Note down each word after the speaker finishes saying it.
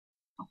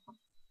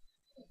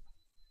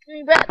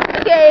Back to the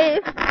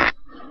cave. That's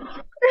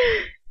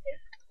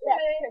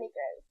pretty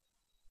gross.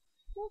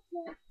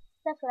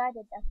 That's what I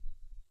did though.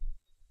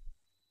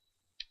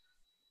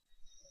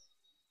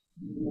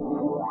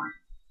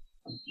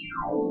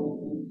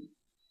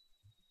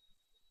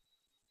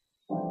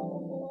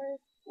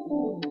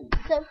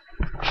 So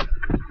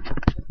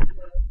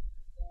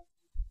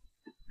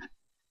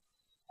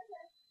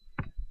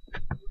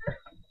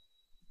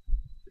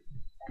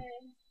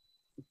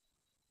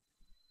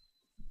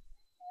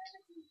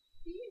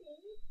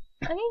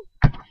okay. Okay.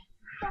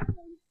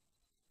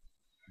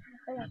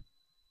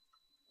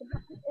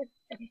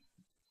 Okay.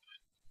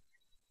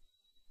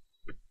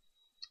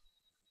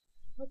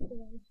 What's the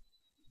name?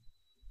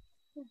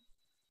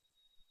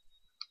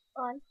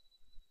 1,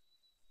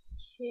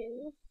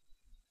 2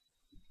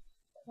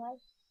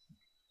 plus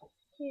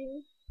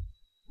 2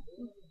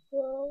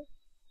 equals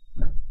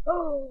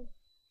oh.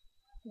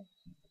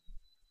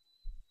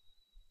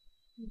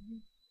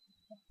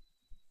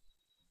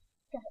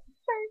 Got it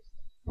first.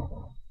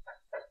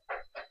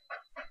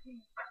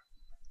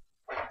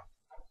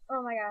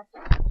 Oh my gosh.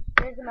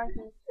 There's a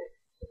monkey.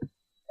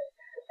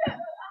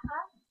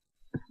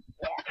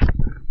 Yeah.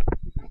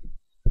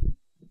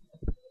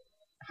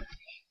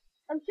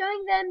 I'm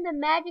showing them the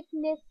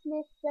magicness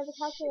of the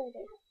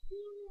calculator.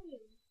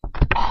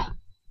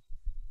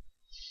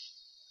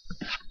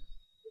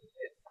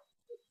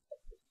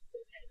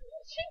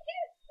 She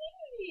can't see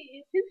me.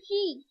 Who's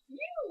she?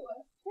 You.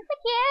 Yes, I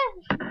can.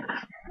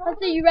 I'll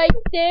see you right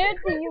there.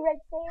 See you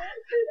right there. I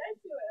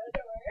do it.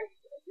 Don't worry.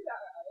 Do that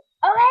right.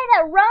 Oh, hey,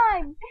 that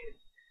rhymed.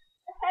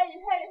 Hey.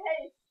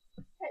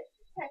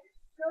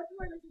 Go to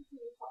where this is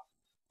your call.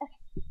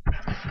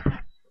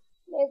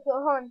 Let's go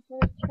on.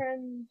 Let me turn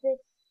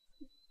this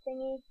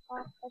thingy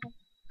off. Okay.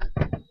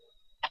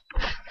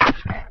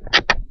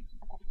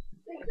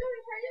 Wait,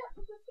 Julie, hurry up.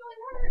 This is going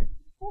hurt.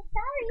 Oh,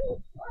 sorry.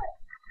 What?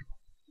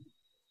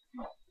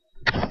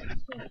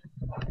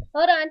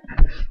 Hold on.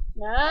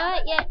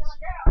 Not yet.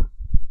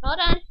 Hold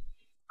on.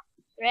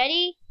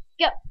 Ready?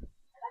 Go.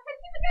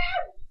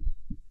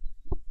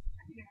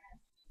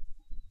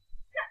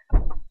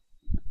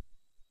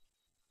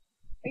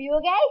 Are you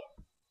okay?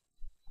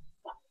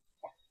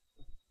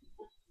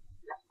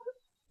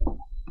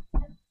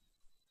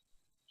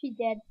 She's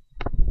dead.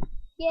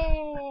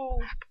 Yay!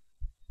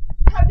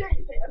 How dare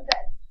you say I'm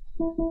dead?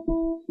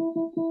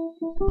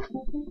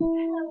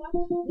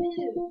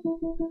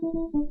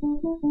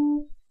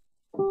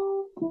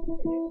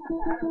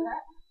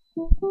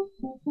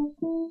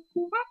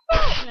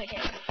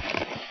 Okay.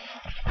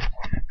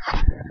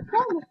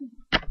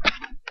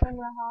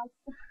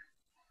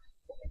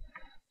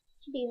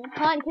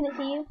 Han, can it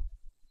see you?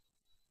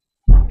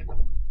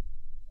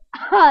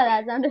 Oh,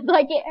 that sounded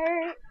like it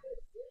hurt.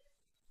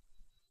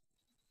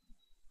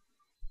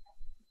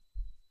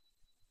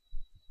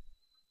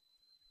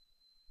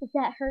 Does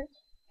that hurt?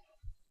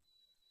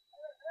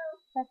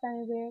 That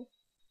sounded weird.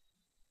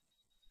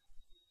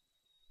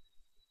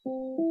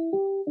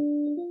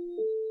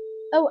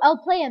 Oh, I'll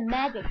play a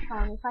magic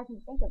song if I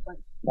can think of one.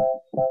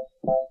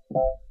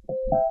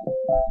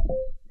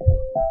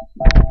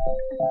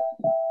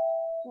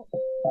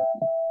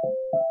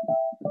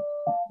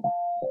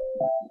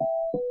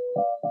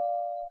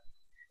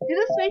 Do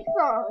the snake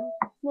song.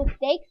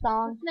 Mistake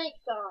song. Snake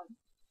song.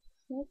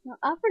 Snake song.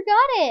 I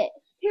forgot it.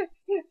 Here.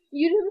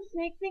 You do the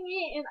snake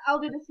thingy, and I'll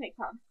do the snake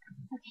song.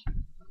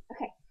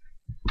 Okay.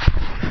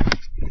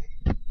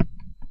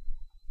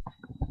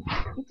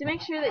 You have to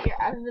make sure that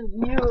you're out of the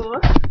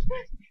view.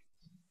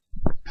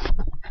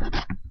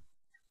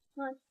 Come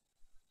on.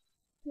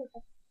 Here we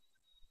go.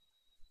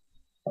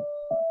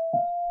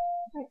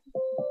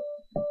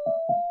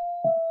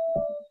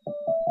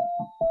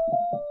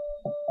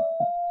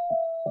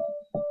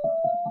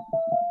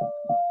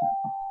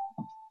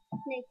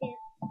 Snake dance.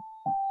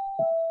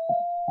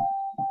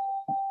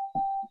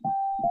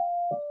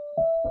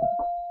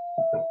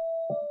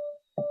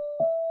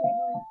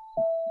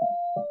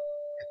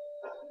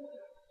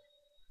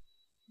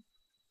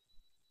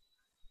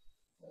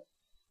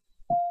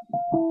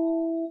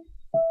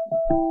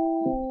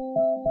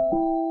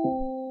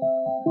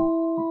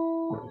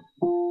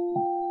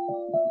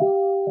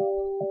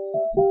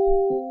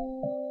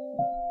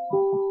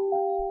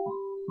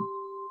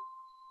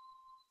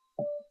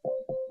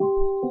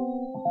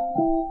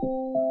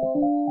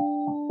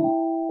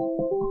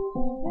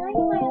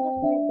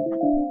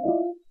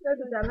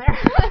 Down there.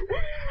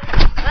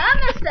 I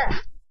messed up.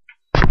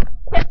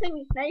 Kept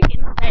saying snake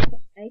and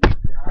snake.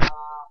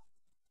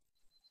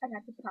 I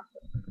got to stop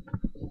it.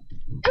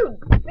 Ooh,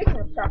 we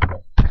can stop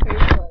it.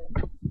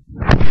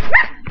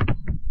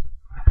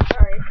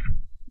 Sorry.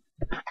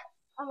 I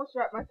almost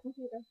dropped my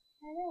computer.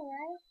 I know,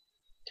 right?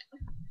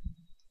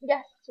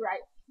 Yes,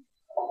 right.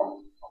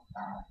 Oh.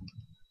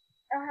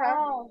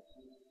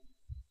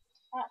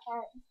 That's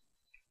right.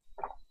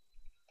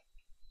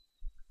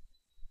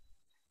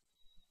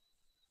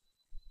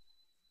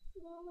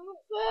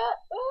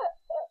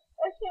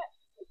 I can't.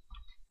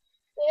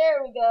 There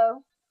we go.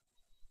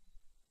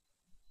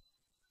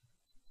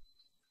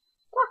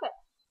 Stop it.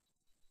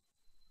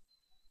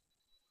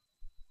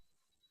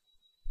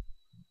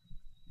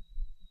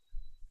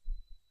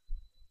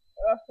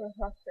 for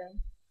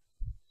Huston.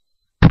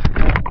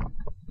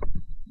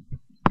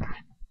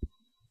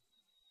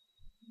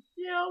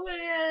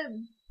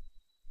 Julian!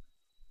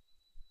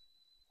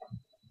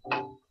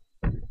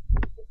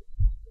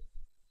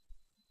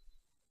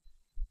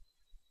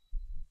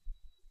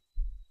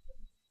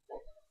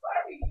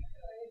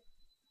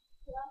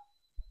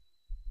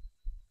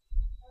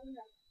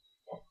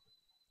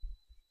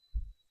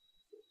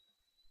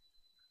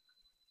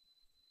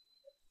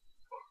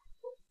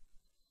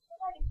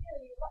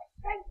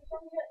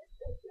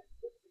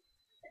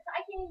 I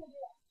can't even do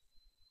that.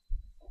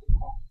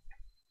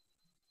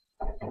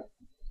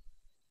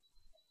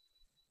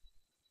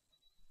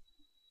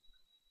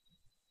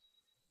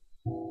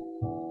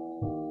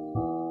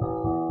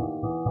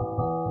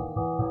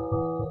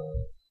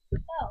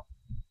 Oh.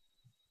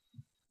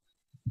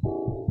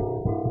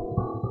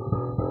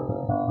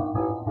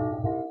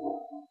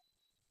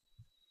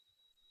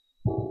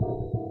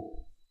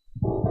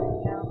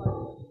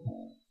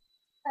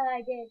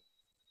 I did.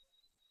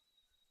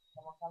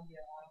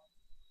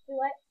 Do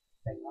what?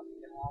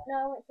 No,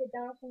 I went to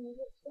Donaldson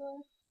Music Store.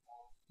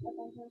 Up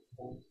on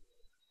Huston.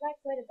 I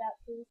quit about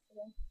 2 weeks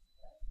ago.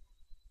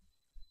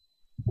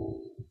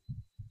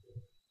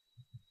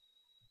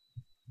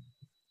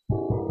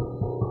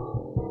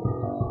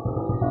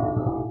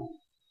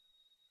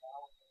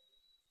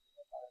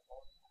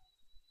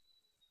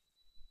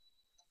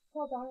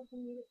 Called Donaldson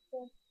Music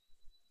Store.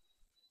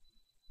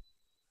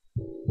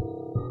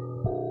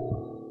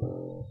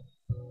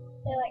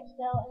 They like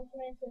sell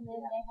instruments and then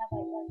they have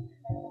like lessons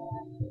and all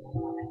that.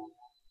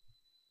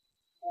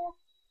 Yeah.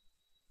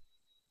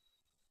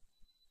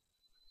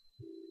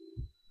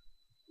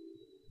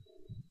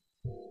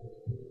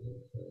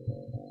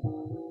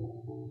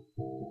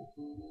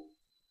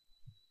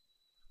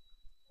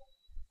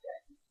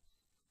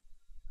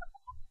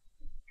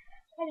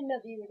 I didn't know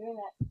that you were doing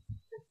that.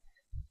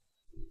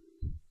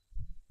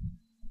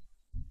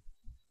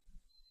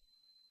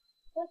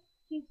 Look,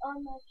 she's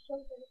on my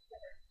shoulder.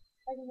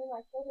 I can move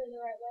my shoulder the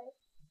right way.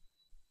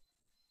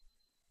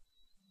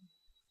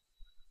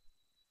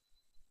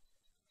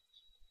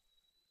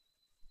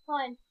 Come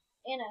on,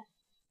 Anna.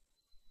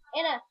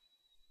 Anna,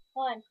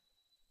 come on.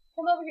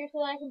 Come over here so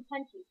that I can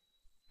punch you.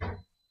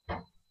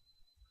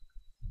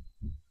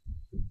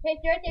 Okay,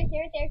 stay right there, stay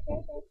right there, stay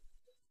right there.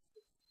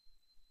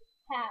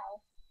 Pow.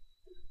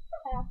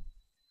 Pow.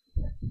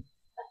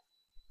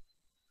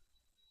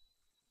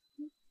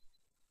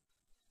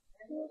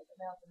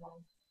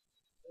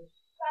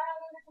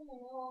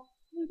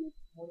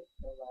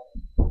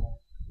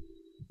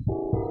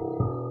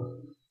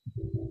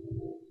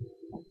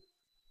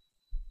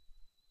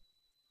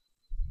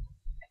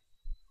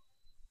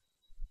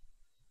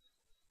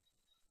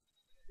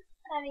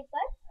 Having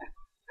fun?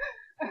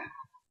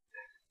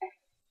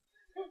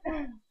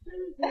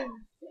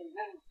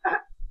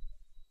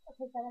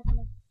 Okay, so that's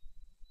enough.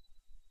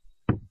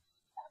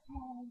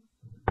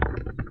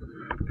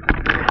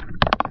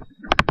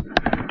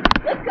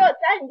 Let's go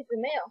outside and get the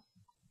mail.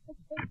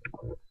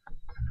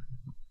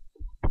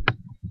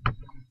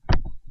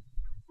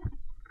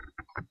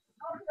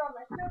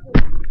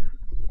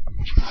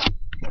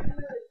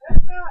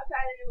 Let's go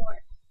outside anymore.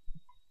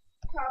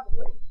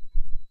 Probably.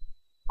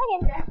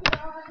 Okay.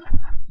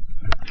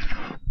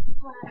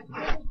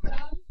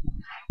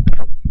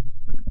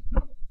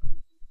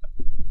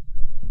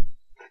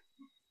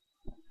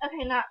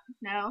 Okay, not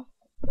now.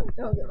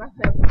 Don't get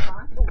myself in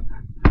car.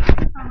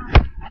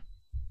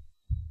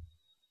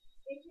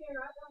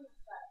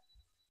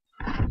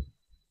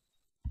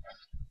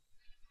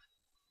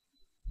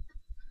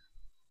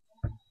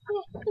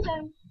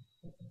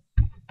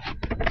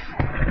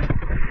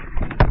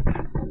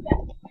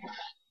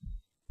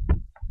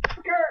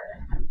 Okay.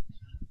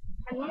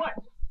 And what?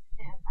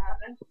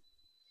 Happened.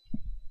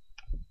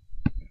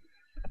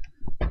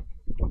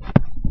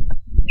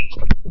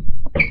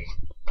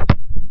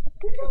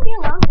 This is gonna be a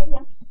long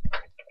video.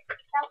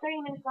 About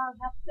 30 minutes long.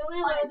 How So we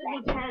wanted to be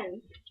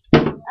 10.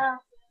 Oh.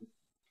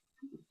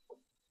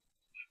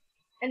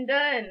 And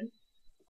done.